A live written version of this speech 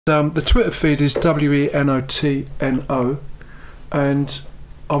The Twitter feed is WENOTNO, and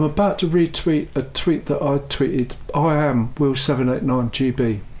I'm about to retweet a tweet that I tweeted. I am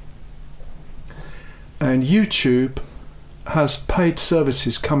Will789GB, and YouTube has paid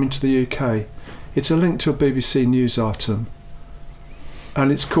services coming to the UK. It's a link to a BBC News item,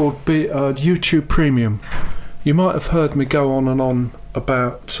 and it's called YouTube Premium. You might have heard me go on and on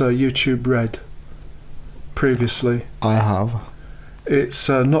about YouTube Red previously. I have. It's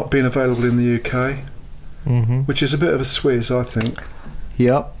not been available in the UK, which is a bit of a swizz, I think.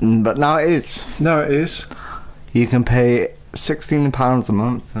 Yep, but now it is. Now it is. You can pay £16 a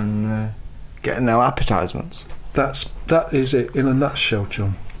month and get no advertisements. That is it in a nutshell,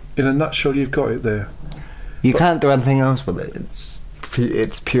 John. In a nutshell, you've got it there. You can't do anything else with it.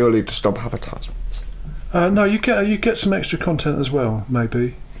 It's purely to stop advertisements. No, you get some extra content as well,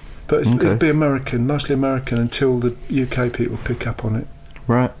 maybe. But it'll be American, mostly American, until the UK people pick up on it.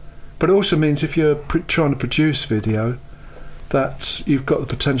 Right. But it also means if you're trying to produce video, that you've got the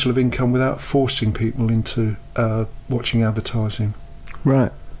potential of income without forcing people into watching advertising.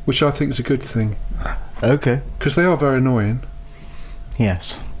 Right. Which I think is a good thing. Okay. Because they are very annoying.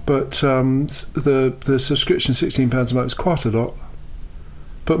 Yes. But the subscription, £16 a month, is quite a lot.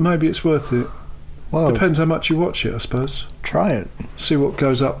 But maybe it's worth it. Well, depends how much you watch it, I suppose. Try it. See what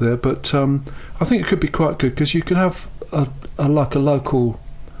goes up there. But I think it could be quite good because you can have a local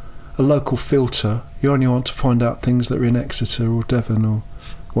filter. You only want to find out things that are in Exeter or Devon or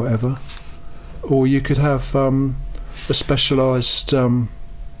whatever. Or you could have a specialised,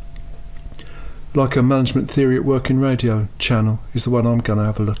 like a management theory at work in radio channel is the one I'm going to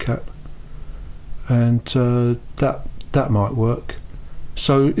have a look at, and that might work.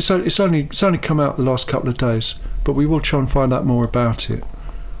 So it's only come out the last couple of days, but we will try and find out more about it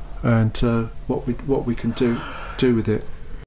and what we can do with it.